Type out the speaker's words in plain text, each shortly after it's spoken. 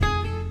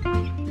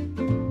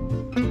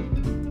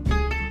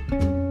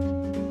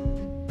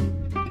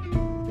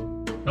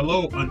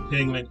Hello,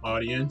 Untangling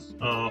audience.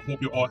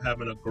 Hope you're all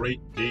having a great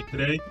day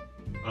today.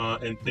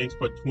 And thanks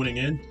for tuning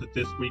in to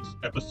this week's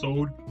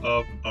episode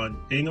of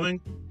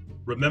Untangling.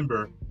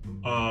 Remember,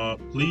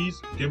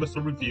 please give us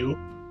a review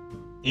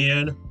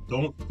and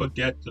don't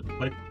forget to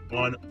click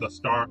on the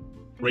star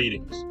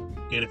ratings.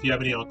 And if you have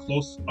any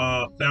close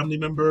family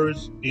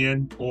members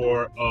and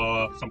or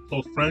some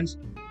close friends,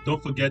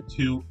 don't forget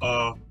to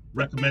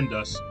recommend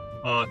us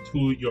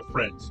to your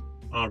friends.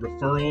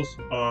 Referrals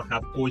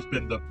have always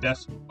been the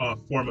best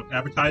form of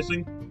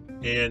advertising,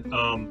 and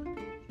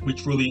we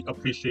truly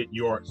appreciate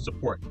your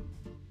support.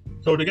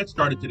 So to get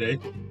started today,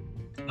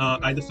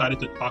 I decided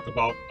to talk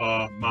about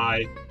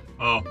my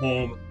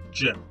home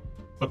gym.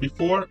 But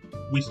before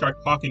we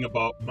start talking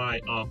about my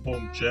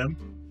home gym,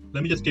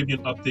 let me just give you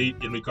an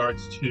update in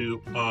regards to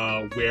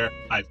where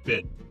I've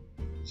been.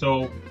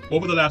 So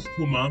over the last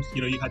 2 months,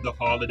 you had the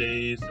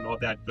holidays and all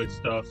that good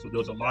stuff. So there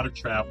was a lot of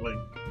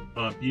traveling.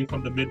 Being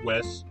from the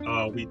Midwest,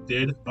 we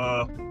did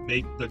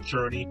make the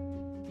journey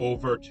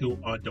over to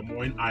Des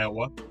Moines,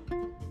 Iowa.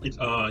 It's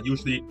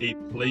usually a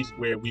place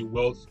where we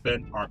will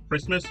spend our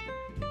Christmas,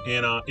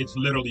 and it's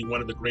literally one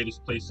of the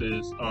greatest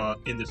places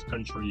in this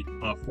country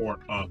for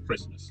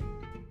Christmas.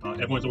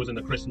 Everyone's always in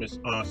the Christmas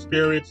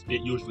spirits.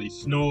 It usually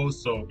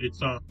snows, so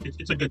it's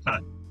a good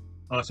time.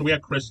 So we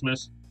had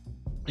Christmas,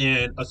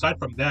 and aside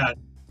from that,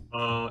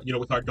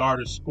 with our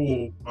daughter's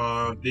school,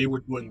 they were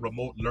doing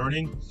remote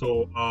learning.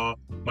 So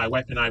my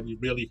wife and I, we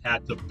really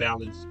had to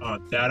balance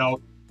that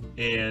out.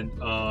 And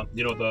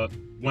the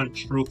one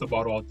truth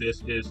about all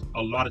this is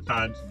a lot of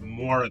times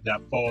more of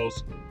that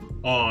falls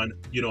on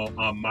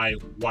my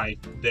wife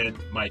than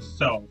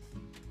myself,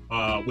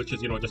 which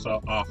is just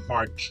a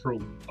hard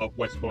truth of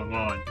what's going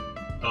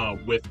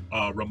on with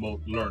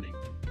remote learning.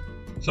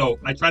 So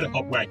I try to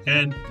help where I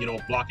can,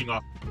 blocking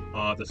off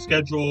the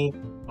schedule,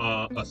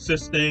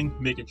 assisting,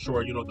 making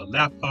sure the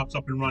laptop's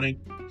up and running.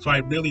 So I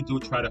really do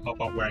try to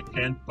help out where I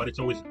can, but it's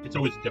always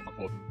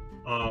difficult.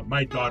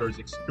 My daughter is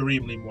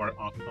extremely more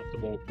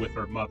comfortable with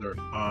her mother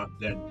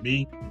than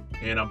me,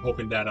 and I'm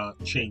hoping that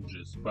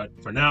changes. But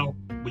for now,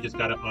 we just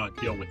gotta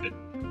deal with it.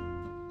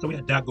 So we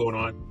had that going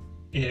on,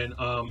 and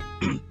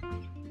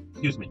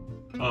excuse me.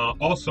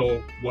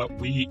 Also, what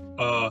we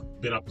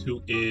been up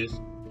to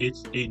is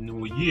it's a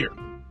new year.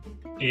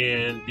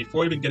 And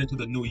before we even get into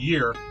the new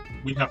year,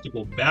 we have to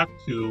go back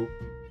to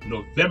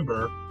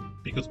November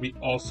because we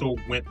also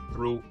went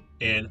through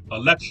an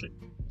election.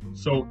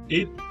 So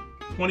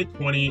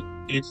 2020,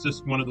 it's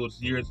just one of those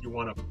years you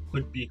want to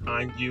put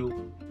behind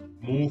you,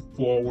 move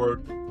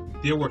forward.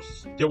 There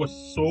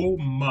was so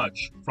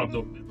much from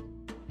November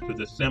to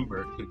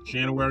December to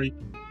January.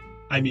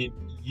 I mean,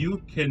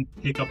 you can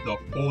pick up the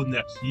whole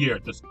next year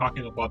just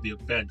talking about the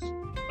events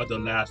of the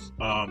last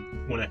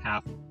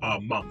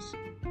 2.5 months.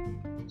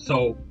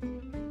 So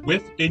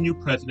with a new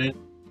president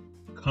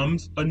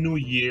comes a new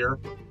year,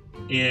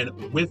 and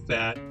with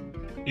that,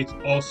 it's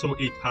also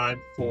a time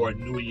for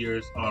New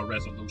Year's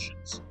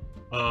resolutions.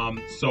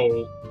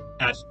 So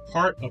as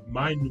part of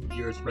my New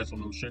Year's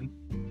resolution,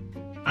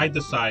 I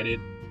decided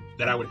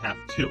that I would have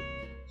two.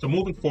 So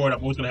moving forward,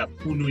 I'm always going to have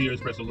two New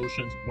Year's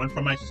resolutions, one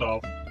for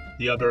myself,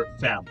 the other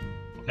family,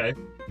 okay?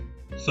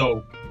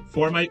 So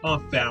for my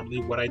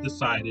family, what I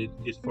decided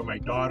is for my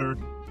daughter,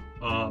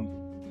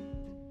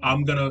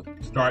 I'm gonna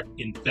start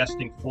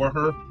investing for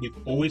her. We've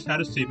always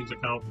had a savings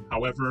account.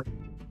 However,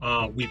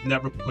 we've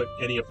never put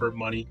any of her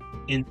money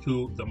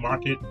into the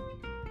market,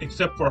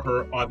 except for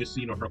her,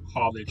 obviously, her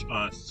college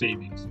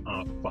savings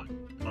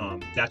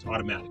fund. That's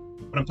automatic.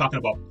 But I'm talking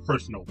about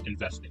personal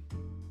investing.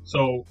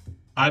 So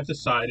I've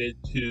decided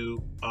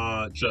to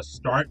just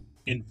start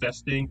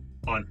investing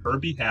on her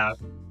behalf.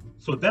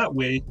 So that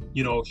way,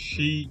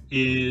 she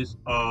is,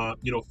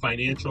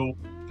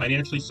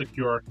 financially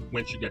secure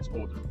when she gets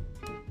older.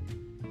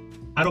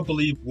 I don't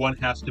believe one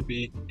has to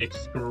be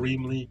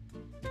extremely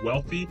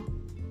wealthy,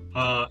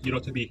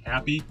 to be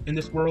happy in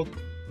this world.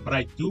 But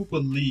I do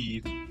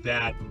believe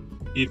that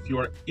if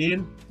you're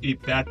in a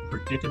bad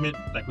predicament,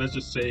 like let's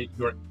just say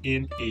you're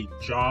in a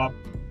job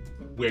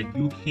where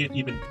you can't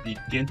even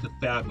begin to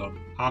fathom,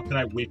 how could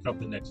I wake up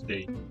the next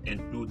day and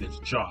do this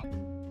job?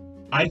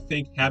 I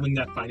think having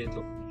that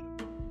financial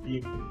freedom,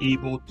 being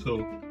able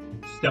to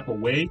step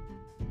away,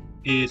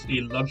 is a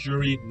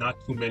luxury not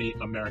too many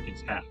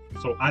Americans have.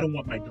 So I don't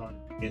want my daughter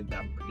in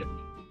that predicament.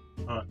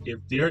 If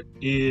there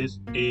is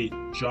a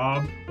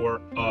job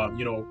or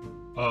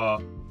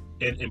an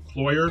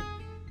employer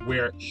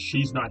where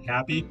she's not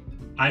happy,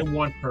 I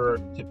want her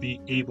to be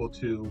able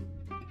to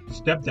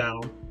step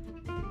down,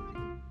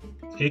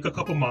 take a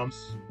couple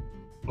months,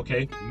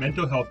 okay,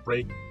 mental health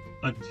break,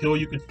 until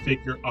you can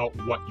figure out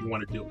what you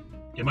want to do.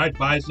 Am I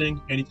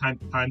advising anytime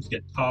times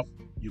get tough,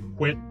 you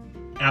quit?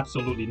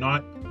 Absolutely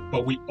not.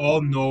 But we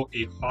all know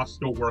a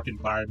hostile work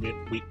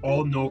environment. We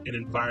all know an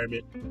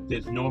environment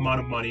there's no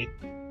amount of money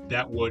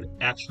that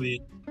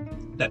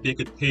they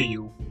could pay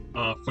you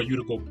for you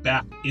to go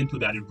back into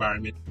that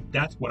environment.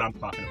 That's what I'm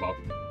talking about.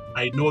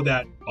 I know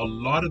that a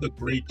lot of the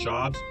great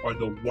jobs are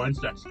the ones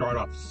that start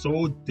off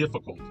so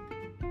difficult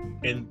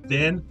and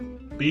then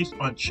based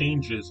on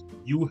changes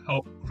you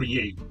help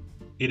create,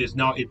 it is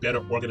now a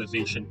better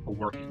organization to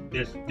work in.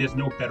 There's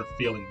no better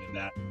feeling than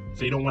that.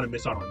 So you don't want to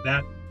miss out on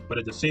that. But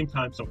at the same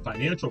time, some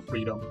financial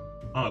freedom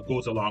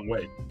goes a long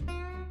way.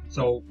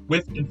 So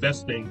with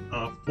investing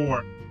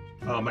for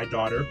my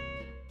daughter,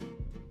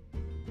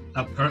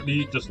 I'm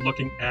currently just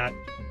looking at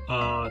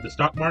the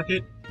stock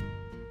market,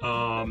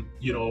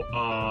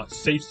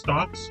 safe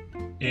stocks.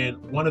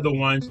 And one of the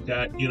ones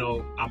that,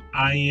 I'm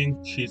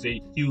eyeing, she's a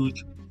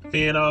huge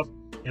fan of,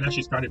 and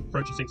actually started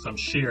purchasing some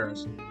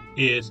shares,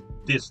 is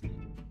Disney.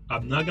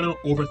 I'm not going to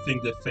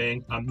overthink the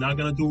thing. I'm not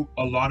going to do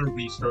a lot of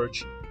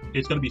research.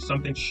 It's going to be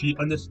something she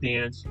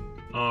understands.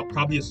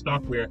 Probably a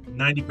stock where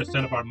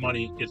 90% of our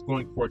money is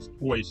going towards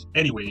toys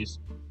anyways.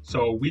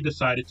 So we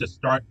decided to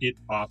start it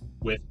off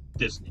with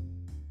Disney.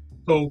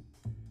 So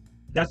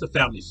that's the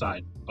family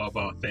side of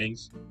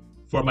things.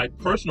 For my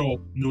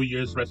personal New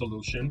Year's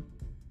resolution,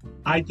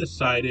 I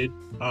decided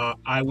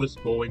I was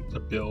going to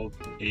build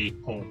a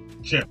home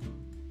gym.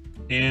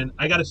 And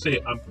I got to say,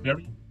 I'm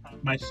very proud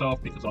of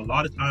myself because a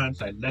lot of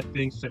times I let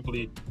things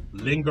simply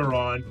linger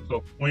on to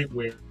a point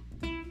where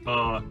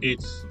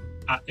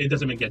it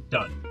doesn't even get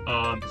done.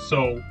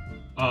 So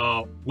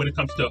when it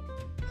comes to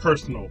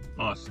personal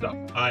stuff,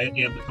 I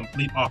am the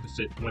complete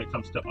opposite when it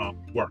comes to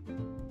work.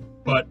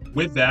 But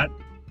with that,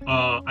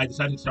 I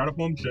decided to start a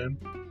home gym.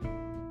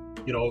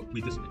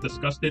 We just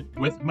discussed it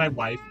with my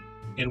wife.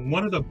 And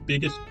one of the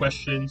biggest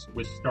questions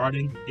with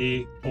starting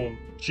a home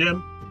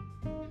gym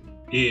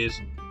is,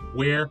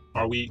 where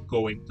are we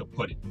going to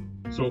put it?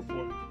 So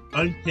for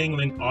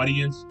Untangling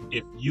audience,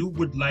 if you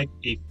would like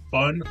a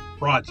fun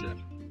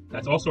project,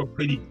 that's also a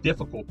pretty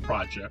difficult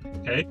project,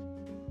 okay?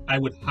 I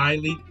would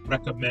highly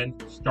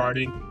recommend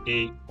starting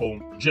a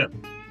home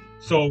gym.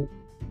 So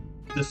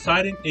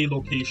deciding a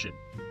location.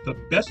 The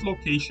best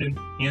location,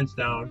 hands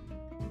down,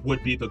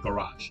 would be the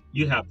garage.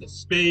 You have the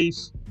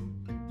space,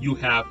 you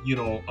have,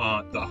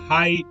 the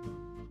height.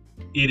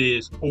 It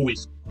is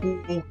always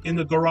cool in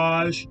the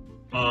garage.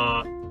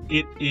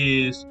 It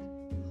is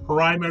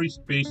primary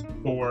space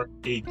for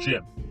a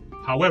gym.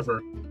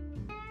 However,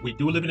 we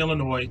do live in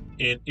Illinois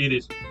and it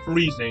is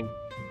freezing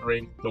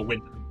during the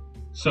winter.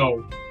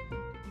 So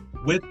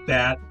with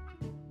that,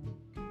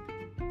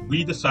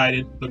 we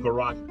decided the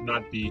garage would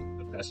not be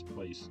the best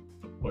place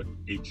to put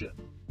a gym.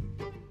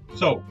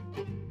 So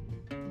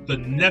the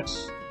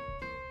next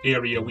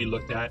area we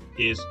looked at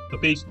is the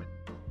basement.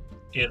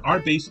 And our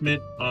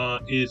basement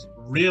is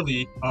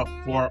really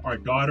for our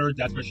daughter.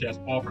 That's where she has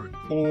all her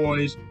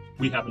toys.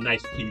 We have a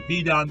nice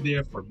TV down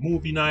there for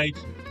movie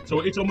nights.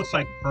 So it's almost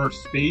like her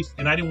space.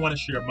 And I didn't want to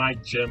share my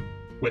gym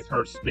with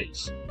her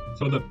space.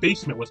 So the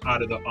basement was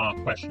out of the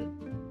question.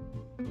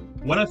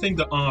 One of the things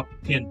the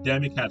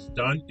pandemic has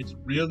done, it's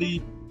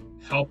really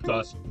helped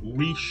us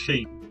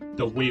reshape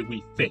the way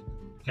we think,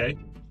 okay?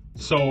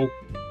 So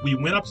we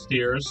went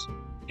upstairs,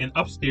 and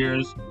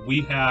upstairs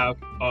we have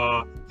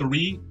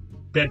 3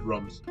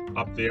 bedrooms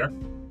up there.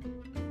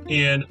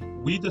 And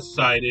we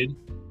decided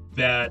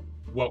that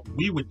what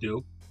we would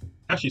do,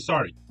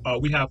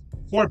 we have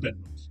 4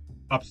 bedrooms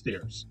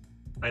upstairs.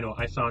 I know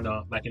I sound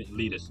like an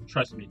elitist.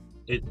 Trust me,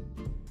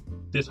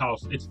 this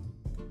house,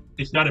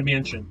 it's not a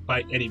mansion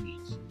by any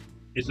means.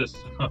 It's just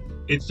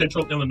it's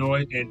central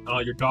Illinois, and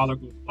your dollar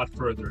goes a lot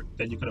further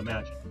than you can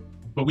imagine.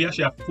 But we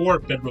actually have 4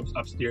 bedrooms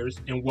upstairs,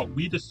 and what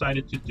we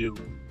decided to do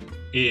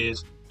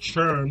is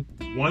turn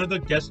one of the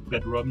guest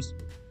bedrooms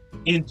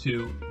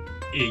into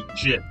a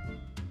gym.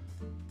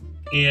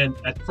 And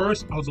at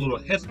first I was a little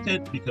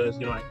hesitant because,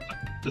 I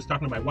just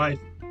talking to my wife,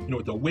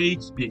 with the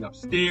weights being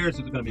upstairs,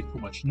 is it going to be too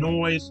much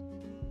noise?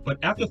 But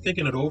after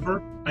thinking it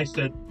over, I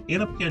said,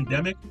 in a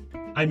pandemic,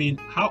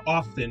 how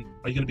often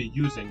are you going to be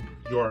using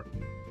your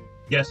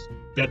guest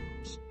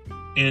bedrooms?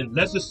 And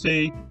let's just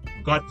say,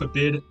 God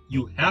forbid,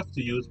 you have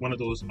to use one of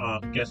those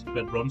guest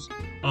bedrooms.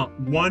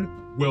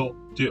 One will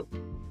do.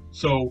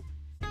 So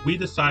we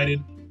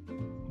decided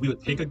we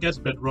would take a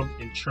guest bedroom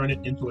and turn it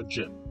into a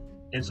gym.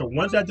 And so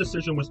once that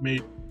decision was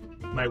made,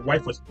 my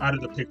wife was out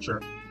of the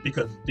picture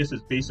because this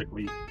is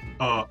basically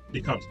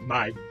becomes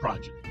my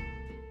project.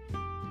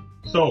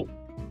 So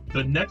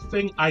the next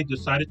thing I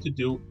decided to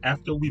do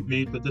after we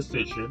made the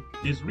decision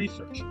is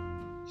research.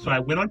 So I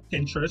went on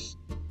Pinterest,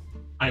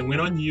 I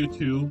went on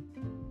YouTube,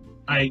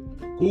 I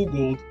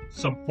Googled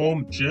some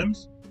home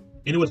gyms,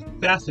 and it was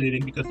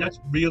fascinating because that's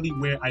really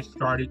where I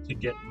started to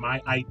get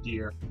my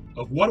idea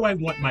of what do I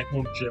want my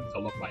home gym to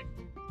look like.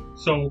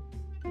 So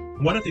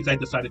one of the things I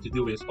decided to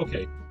do is,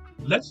 okay,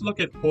 let's look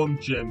at home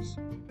gyms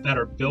that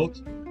are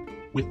built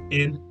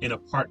within an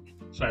apartment.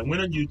 So I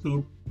went on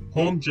YouTube,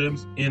 home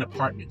gyms in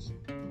apartments,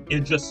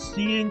 and just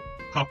seeing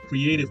how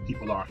creative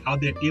people are, how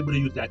they're able to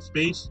use that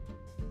space.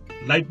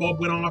 Light bulb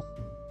went off.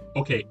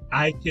 Okay,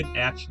 I can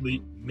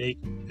actually make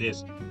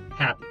this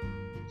happen.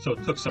 So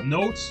took some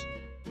notes,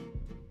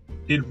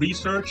 did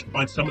research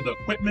on some of the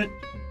equipment.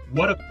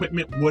 What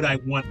equipment would I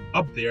want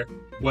up there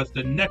was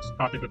the next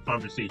topic of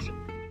conversation.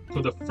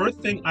 So the first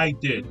thing I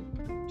did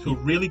to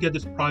really get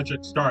this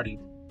project started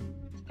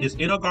is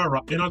in our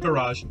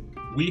garage,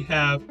 we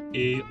have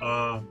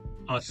a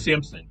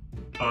Samsung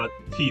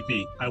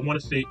TV. I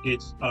want to say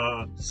it's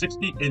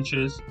 60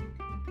 inches.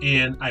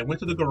 And I went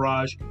to the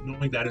garage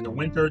knowing that in the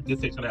winter,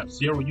 this thing's going to have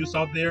zero use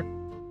out there.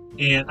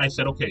 And I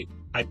said, okay,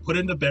 I put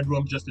it in the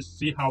bedroom just to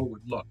see how it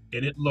would look.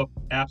 And it looked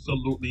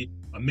absolutely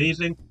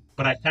amazing.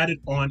 But I had it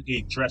on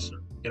a dresser.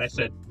 And I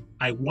said,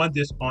 I want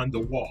this on the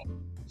wall.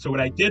 So what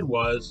I did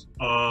was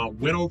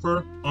went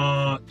over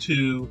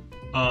to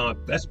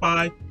Best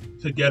Buy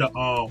to get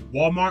a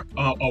wall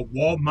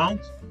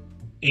mount.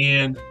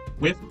 And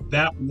with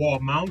that wall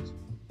mount,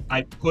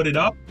 I put it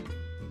up.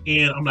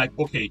 And I'm like,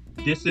 okay,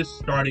 this is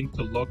starting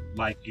to look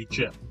like a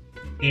gym.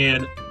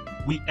 And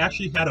we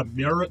actually had a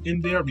mirror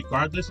in there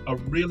regardless, a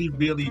really,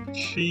 really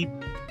cheap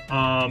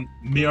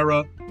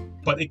mirror,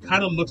 but it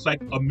kind of looks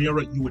like a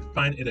mirror you would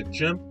find at a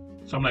gym.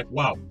 So I'm like,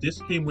 wow,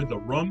 this came with the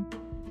room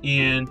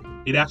and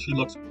it actually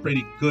looks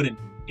pretty good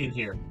in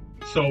here.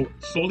 So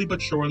slowly but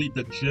surely,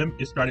 the gym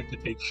is starting to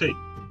take shape.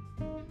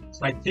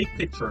 So I take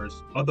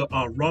pictures of the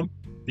room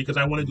because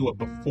I want to do a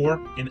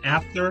before and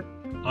after.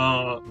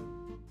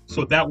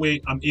 So that way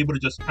I'm able to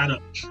just kind of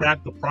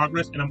track the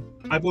progress. And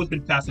I've always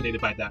been fascinated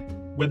by that,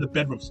 where the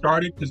bedroom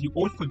started, because you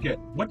always forget,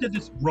 what did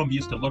this room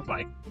used to look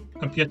like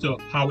compared to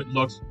how it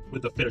looks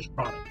with the finished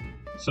product?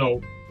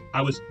 So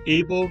I was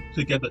able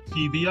to get the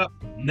TV up.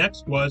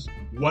 Next was,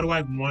 what do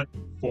I want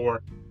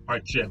for our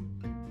gym?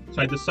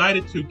 So I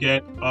decided to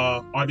get,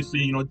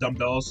 obviously,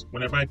 dumbbells.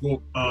 Whenever I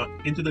go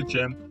into the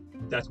gym,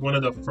 that's one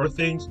of the first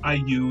things I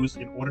use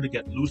in order to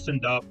get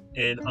loosened up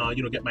and,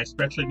 get my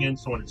stretching in,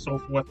 so on and so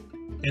forth.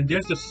 And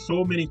there's just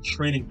so many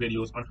training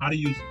videos on how to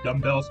use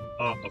dumbbells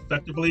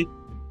effectively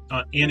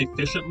and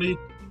efficiently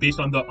based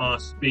on the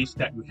space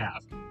that you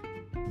have.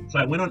 So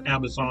I went on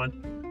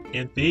Amazon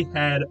and they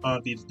had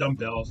these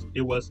dumbbells.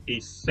 It was a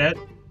set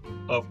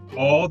of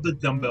all the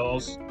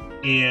dumbbells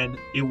and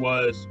it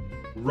was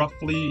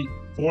roughly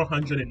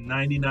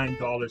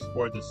 $499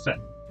 for the set.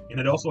 And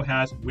it also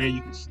has where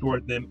you can store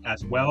them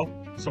as well.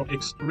 So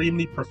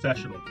extremely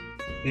professional.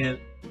 And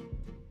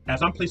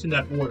as I'm placing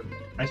that order,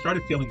 I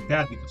started feeling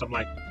bad because I'm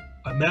like,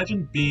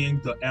 imagine being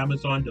the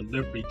Amazon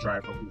delivery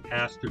driver who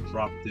has to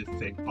drop this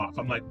thing off.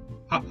 I'm like,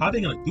 how are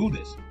they going to do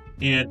this?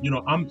 And,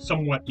 I'm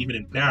somewhat even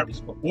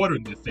embarrassed for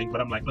ordering this thing, but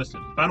I'm like,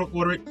 listen, if I don't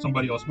order it,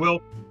 somebody else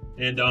will.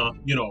 And,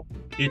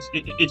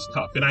 it's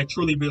tough. And I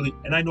truly, really,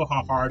 and I know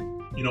how hard,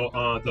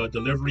 the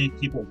delivery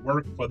people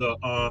work for the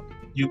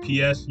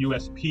UPS,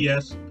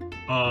 USPS,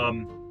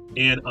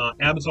 and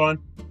Amazon.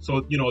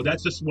 So,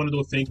 that's just one of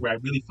those things where I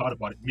really thought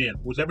about it. Man,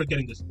 who's ever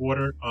getting this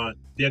order,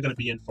 they're going to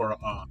be in for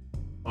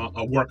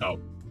a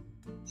workout.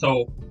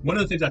 So one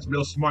of the things that's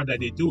real smart that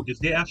they do is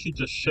they actually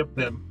just ship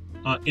them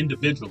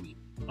individually.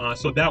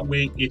 So that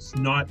way it's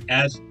not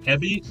as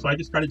heavy. So I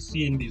just started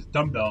seeing these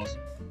dumbbells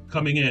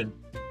coming in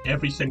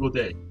every single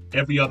day,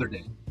 every other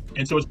day.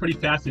 And so it's pretty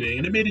fascinating.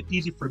 And it made it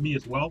easy for me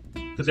as well,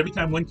 because every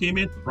time one came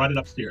in, brought it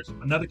upstairs.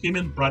 Another came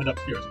in, brought it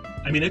upstairs.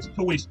 I mean, it's a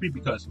two-way street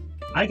because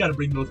I got to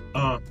bring those,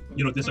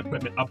 this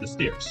equipment up the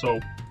stairs. So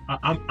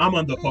I'm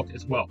on the hook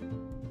as well.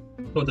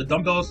 So the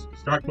dumbbells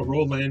start to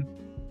roll in,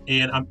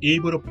 and I'm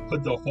able to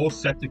put the whole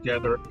set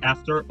together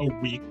after a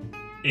week,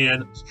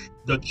 and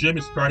the gym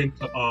is starting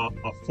to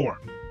form.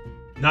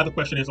 Now the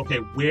question is, okay,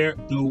 where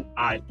do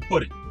I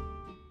put it?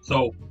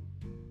 So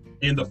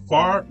in the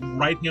far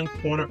right-hand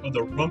corner of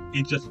the room,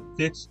 it just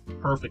fits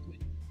perfectly.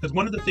 Because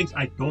one of the things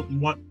I don't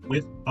want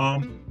with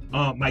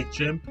my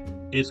gym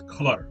is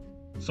clutter.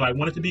 So I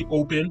want it to be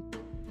open.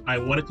 I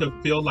want it to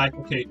feel like,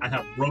 okay, I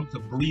have room to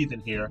breathe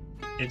in here.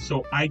 And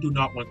so I do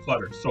not want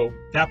clutter. So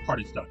that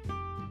part is done.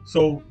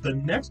 So the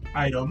next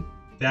item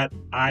that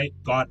I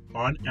got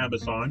on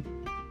Amazon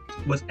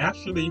was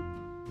actually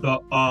the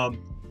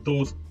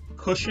those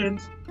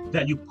cushions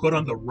that you put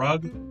on the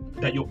rug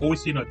that you'll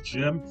always see in a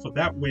gym. So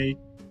that way,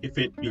 if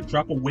you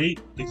drop a weight,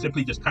 it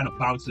simply just kind of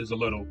bounces a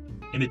little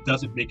and it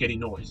doesn't make any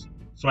noise.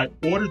 So I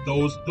ordered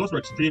those. Those were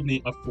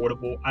extremely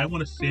affordable. I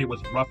want to say it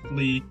was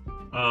roughly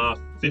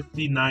 $59.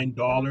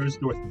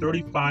 They were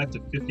 $35 to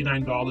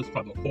 $59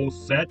 for the whole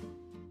set.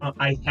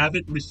 I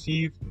haven't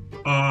received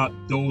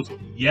those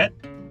yet,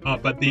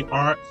 but they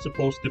are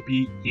supposed to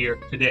be here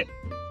today.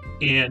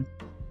 And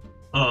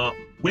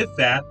with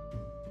that,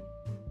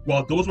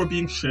 while those were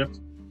being shipped,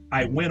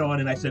 I went on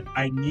and I said,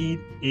 I need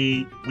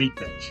a weight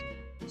bench.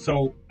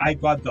 So I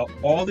got the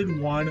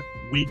all-in-one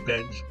weight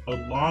bench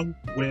along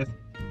with,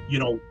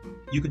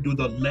 you can do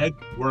the leg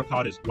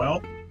workout as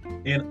well.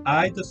 And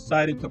I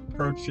decided to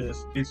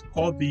purchase, it's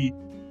called the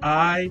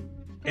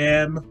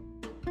IMDEX.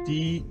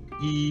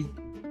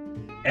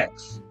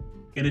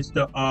 And it's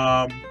the,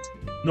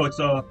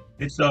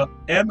 it's a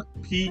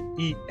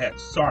MPEX.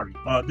 Sorry.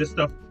 This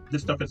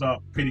stuff is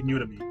pretty new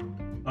to me.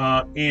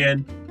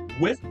 And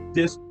with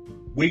this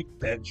weight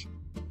bench,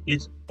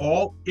 it's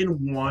all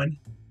in one.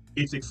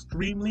 It's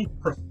extremely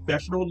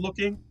professional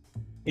looking,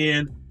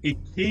 and it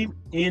came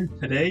in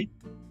today.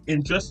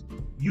 And just,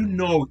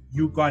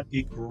 you got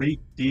a great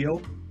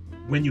deal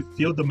when you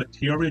feel the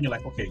material and you're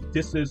like, okay,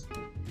 this is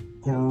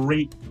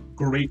great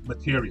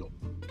material.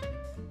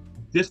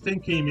 This thing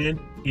came in,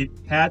 it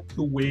had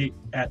to weigh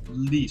at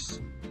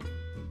least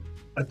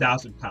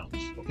 1,000 pounds,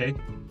 okay,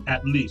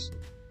 at least.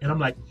 And I'm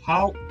like,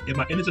 how am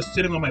I? And it's just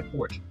sitting on my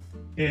porch.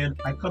 And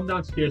I come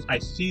downstairs, I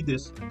see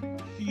this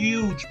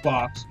huge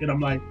box, and I'm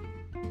like,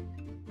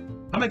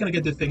 how am I gonna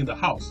get this thing in the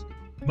house?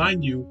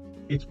 Mind you,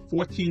 it's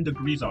 14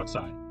 degrees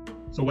outside.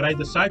 So what I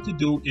decide to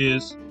do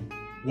is,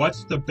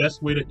 what's the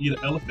best way to eat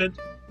an elephant?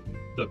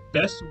 The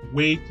best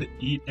way to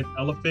eat an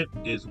elephant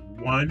is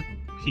one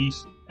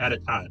piece at a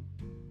time.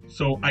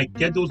 So I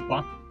get those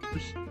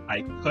boxes,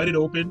 I cut it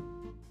open,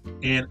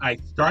 and I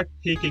start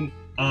taking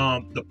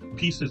the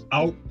pieces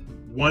out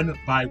one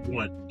by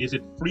one. Is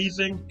it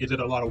freezing? Is it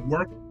a lot of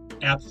work?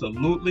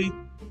 Absolutely.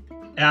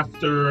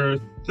 After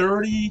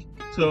 30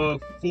 to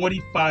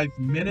 45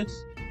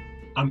 minutes,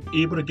 I'm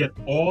able to get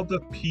all the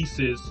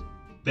pieces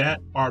that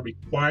are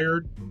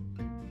required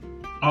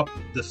up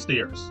the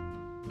stairs.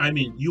 I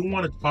mean, you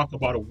want to talk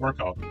about a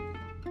workout.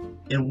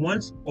 And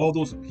once all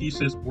those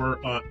pieces were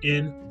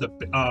in the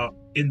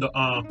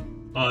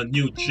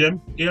new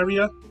gym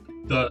area,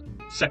 the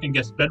second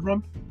guest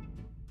bedroom,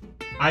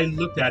 I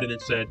looked at it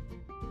and said,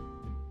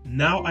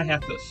 now I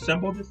have to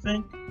assemble this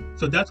thing.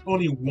 So that's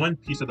only one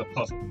piece of the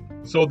puzzle.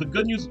 So the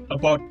good news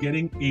about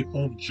getting a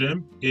home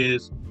gym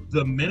is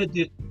the minute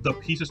the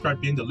pieces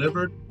start being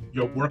delivered,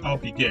 your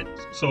workout begins.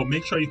 So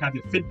make sure you have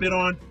your Fitbit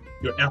on,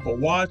 your Apple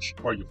Watch,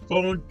 or your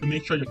phone to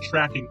make sure you're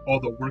tracking all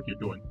the work you're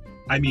doing.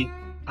 I mean,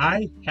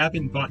 I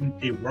haven't gotten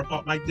a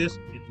workout like this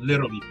in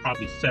literally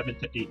probably 7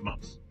 to 8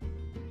 months.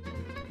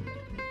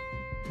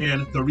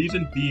 And the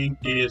reason being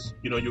is,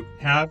 you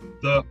have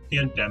the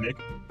pandemic,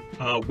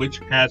 which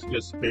has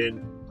just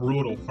been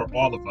brutal for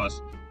all of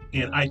us.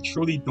 And I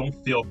truly don't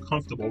feel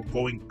comfortable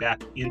going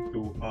back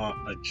into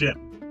a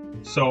gym.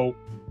 So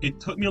it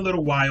took me a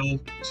little while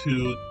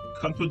to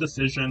come to a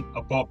decision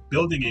about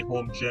building a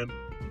home gym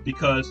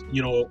because,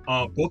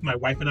 both my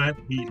wife and I,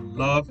 we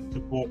love to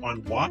go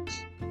on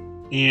walks.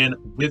 And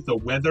with the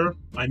weather,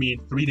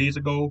 3 days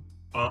ago,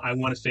 I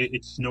want to say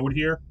it snowed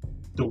here.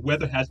 The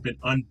weather has been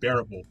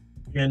unbearable.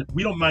 And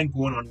we don't mind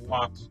going on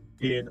walks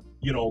in,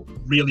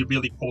 really,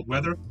 really cold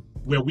weather.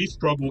 Where we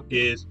struggle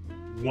is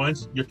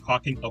once you're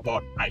talking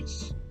about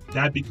ice.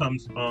 That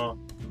becomes,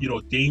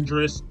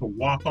 dangerous to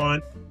walk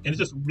on. And it's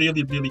just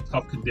really, really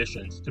tough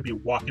conditions to be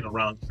walking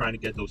around trying to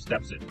get those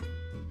steps in.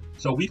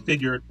 So we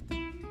figured,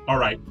 all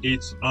right,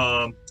 it's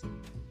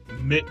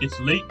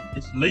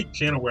late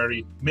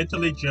January, mid to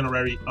late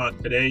January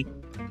today.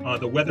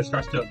 The weather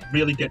starts to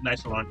really get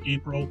nice around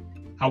April.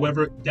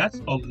 However,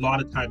 that's a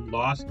lot of time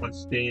lost on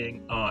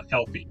staying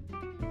healthy.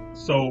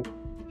 So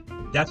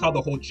that's how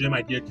the whole gym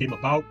idea came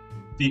about.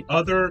 The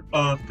other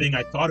thing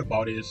I thought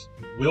about is,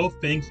 will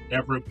things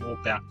ever go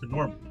back to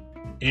normal?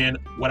 And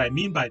what I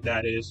mean by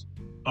that is,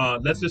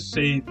 let's just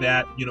say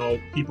that,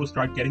 people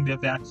start getting their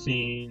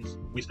vaccines,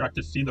 we start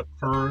to see the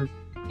curve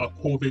of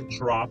COVID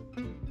drop.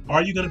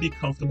 Are you going to be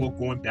comfortable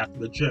going back to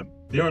the gym?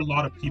 There are a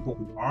lot of people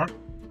who are.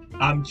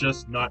 I'm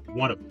just not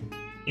one of them.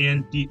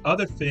 And the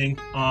other thing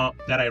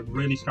that I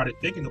really started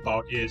thinking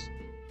about is,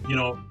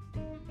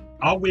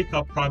 I'll wake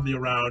up probably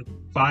around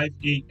 5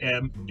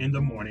 a.m. in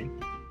the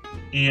morning.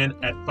 And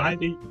at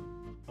 5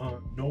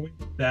 a.m., knowing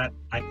that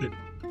I could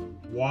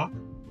walk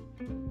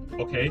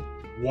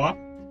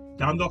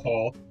down the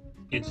hall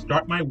and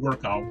start my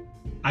workout,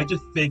 I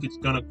just think it's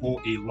going to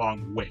go a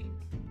long way.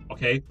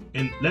 Okay?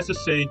 And let's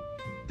just say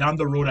down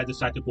the road, I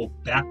decide to go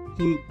back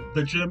to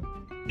the gym.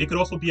 It could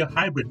also be a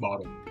hybrid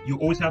model. You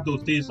always have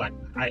those days like,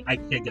 I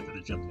can't get to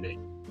the gym today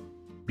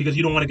because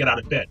you don't want to get out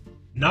of bed.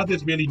 Now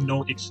there's really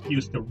no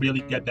excuse to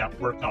really get that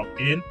workout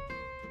in.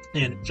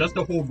 And just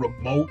the whole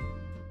remote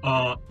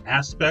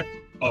aspect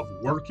of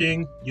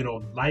working,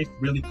 life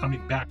really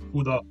coming back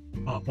to the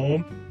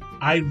home,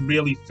 I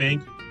really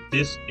think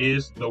this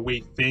is the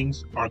way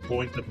things are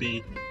going to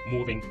be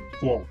moving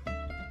forward.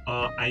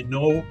 I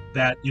know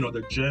that,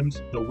 the gyms,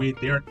 the way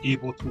they're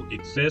able to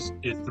exist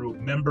is through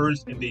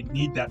members, and they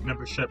need that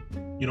membership,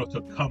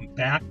 to come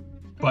back.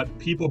 But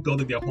people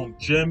building their home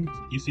gyms,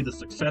 you see the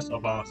success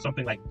of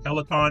something like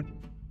Peloton.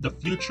 The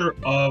future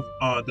of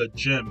the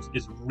gyms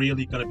is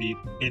really going to be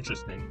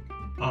interesting.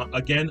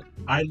 Again,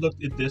 I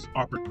looked at this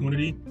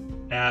opportunity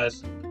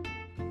as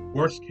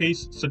worst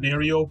case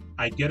scenario.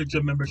 I get a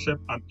gym membership.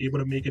 I'm able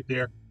to make it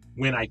there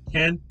when I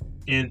can.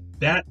 And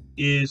that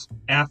is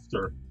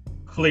after,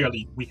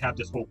 clearly, we have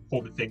this whole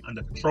COVID thing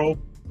under control,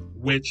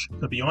 which,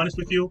 to be honest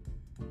with you,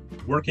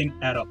 working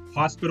at a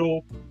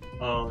hospital,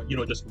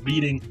 just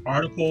reading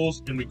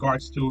articles in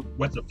regards to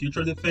what's the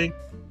future of the thing.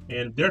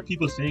 And there are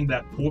people saying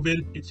that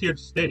COVID, it's here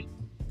to stay.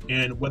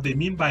 And what they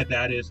mean by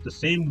that is the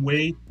same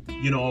way,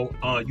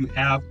 you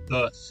have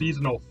the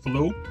seasonal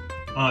flu,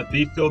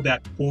 they feel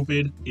that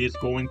COVID is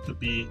going to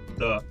be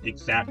the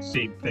exact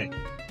same thing.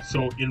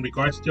 So in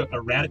regards to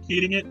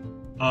eradicating it,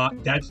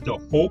 that's the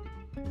hope,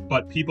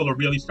 but people are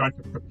really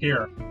starting to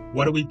prepare.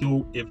 What do we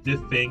do if this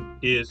thing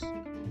is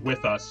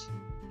with us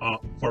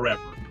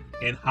forever?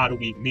 And how do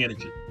we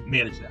manage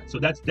that? So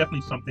that's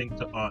definitely something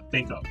to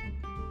think of.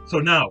 So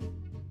now,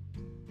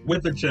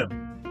 with the gym,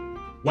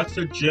 what's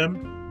a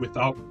gym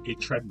without a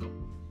treadmill?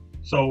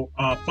 So,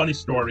 funny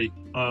story.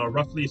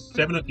 Roughly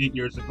 7 or 8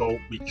 years ago,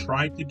 we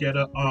tried to get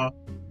a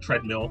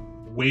treadmill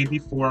way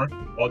before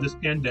all this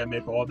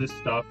pandemic, all this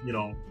stuff.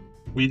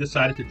 We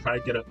decided to try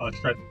to get a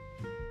treadmill.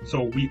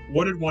 So we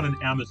ordered one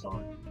on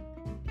Amazon,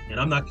 and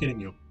I'm not kidding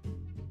you.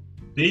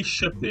 They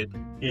shipped it,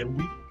 and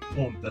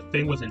the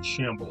thing was in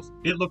shambles.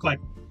 It looked like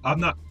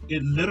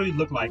It literally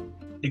looked like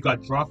it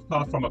got dropped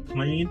off from a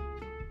plane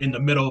in the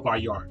middle of our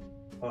yard.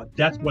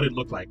 That's what it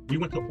looked like. We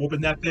went to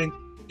open that thing,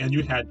 and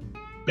you had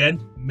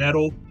bent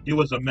metal. It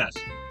was a mess.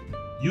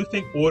 You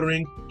think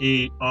ordering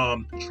a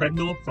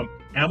treadmill from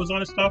Amazon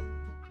and stuff?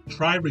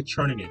 Try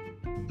returning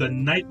it. The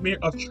nightmare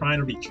of trying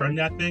to return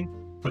that thing,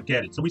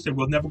 forget it. So we said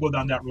we'll never go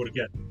down that road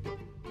again.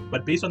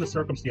 But based on the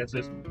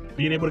circumstances,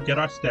 being able to get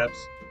our steps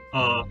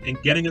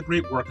and getting a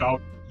great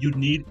workout, you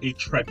need a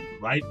treadmill,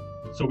 right?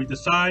 So we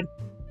decide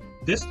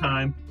this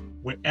time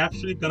we're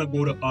actually gonna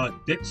go to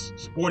Dick's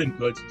Sporting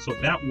Goods, so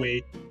that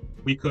way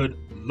we could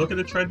look at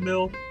the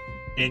treadmill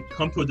and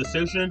come to a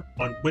decision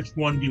on which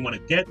one we want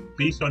to get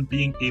based on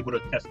being able to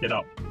test it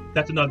out.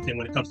 That's another thing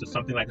when it comes to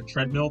something like a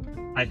treadmill.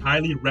 I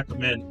highly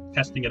recommend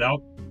testing it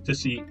out to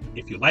see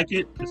if you like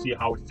it, to see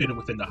how it fits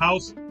within the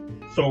house.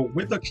 So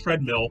with the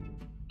treadmill,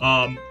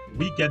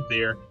 we get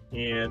there,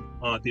 and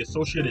the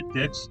Associated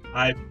Dicks,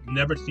 I've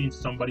never seen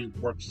somebody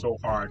work so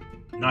hard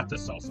not to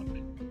sell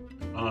something.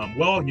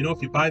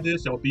 If you buy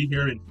this, it'll be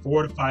here in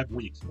 4 to 5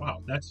 weeks.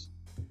 Wow, that's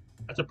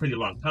a pretty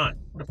long time.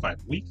 4 to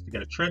 5 weeks to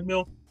get a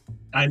treadmill.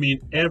 I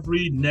mean,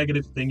 every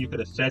negative thing you could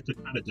have said to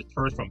kind of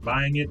deter us from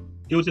buying it.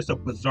 It was just a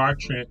bizarre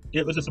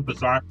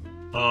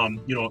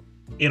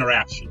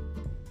interaction.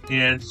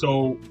 And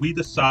so we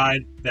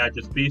decide that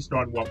just based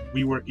on what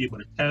we were able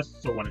to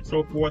test, so on and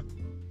so forth,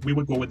 we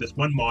would go with this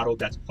one model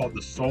that's called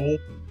the Soul.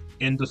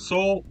 And the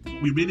Soul,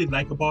 what we really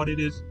like about it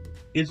is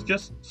it's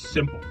just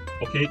simple,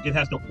 okay? It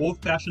has the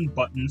old-fashioned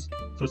buttons,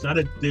 so it's not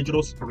a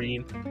digital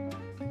screen.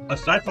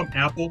 Aside from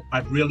Apple,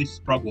 I've really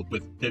struggled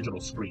with digital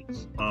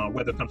screens,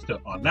 whether it comes to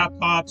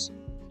laptops.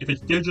 If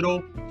it's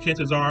digital,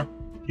 chances are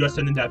you're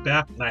sending that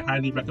back, and I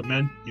highly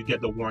recommend you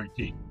get the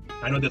warranty.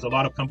 I know there's a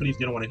lot of companies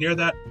that don't want to hear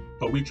that,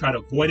 but we try to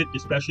avoid it,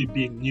 especially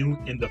being new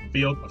in the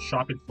field of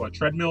shopping for a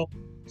treadmill.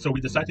 So we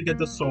decide to get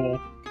the Soul,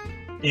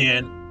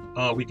 and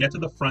we get to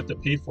the front to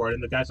pay for it,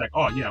 and the guy's like,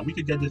 oh yeah, we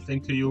could get this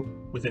thing to you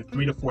within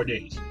 3 to 4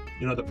 days.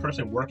 The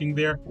person working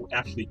there who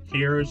actually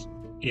cares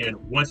and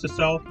wants to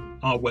sell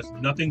was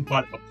nothing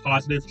but a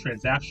positive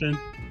transaction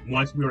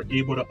once we were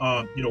able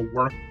to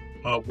work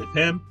with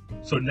him.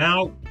 So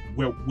now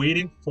we're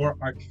waiting for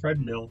our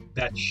treadmill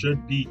that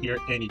should be here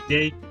any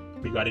day.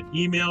 We got an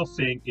email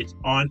saying it's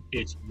on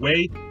its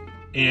way,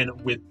 and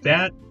with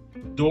that,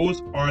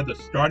 those are the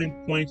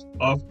starting points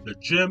of the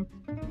gym.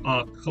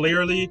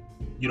 Clearly,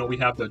 we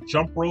have the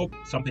jump rope,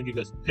 something you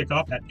can pick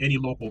up at any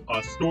local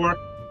store.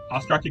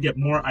 I'll start to get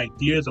more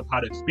ideas of how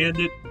to expand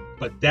it,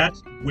 but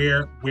that's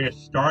where we're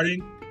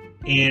starting.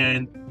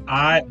 And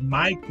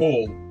my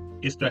goal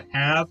is to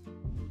have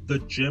the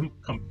gym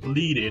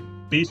completed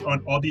based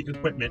on all the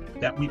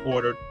equipment that we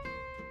ordered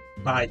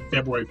by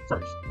February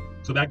 1st.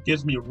 So that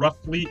gives me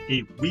roughly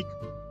a week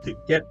to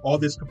get all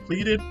this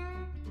completed,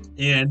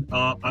 and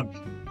I'm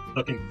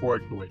looking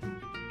forward to it.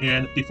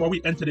 And before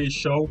we end today's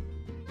show,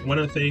 one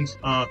of the things,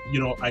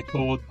 I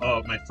told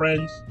my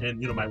friends and,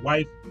 my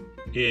wife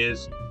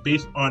is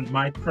based on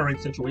my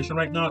current situation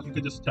right now, you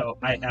could just tell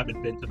I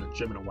haven't been to the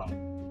gym in a while.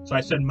 So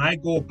I said my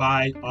goal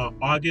by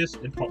August,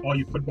 and for all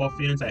you football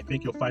fans, I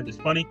think you'll find this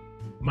funny,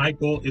 my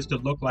goal is to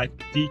look like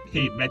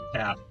DK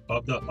Metcalf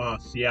of the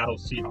Seattle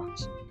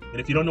Seahawks. And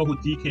if you don't know who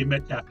DK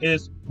Metcalf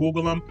is,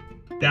 Google him.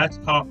 That's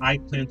how I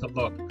plan to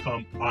look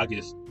come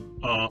August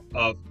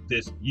of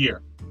this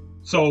year.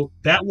 So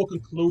that will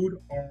conclude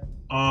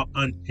our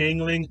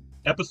Untangling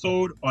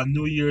episode on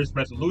New Year's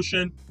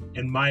resolution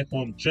in my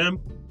home gym.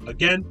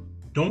 Again,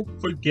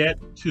 don't forget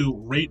to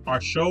rate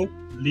our show,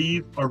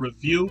 leave a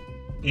review,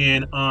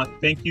 and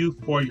thank you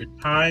for your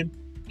time,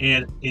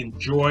 and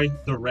enjoy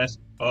the rest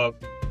of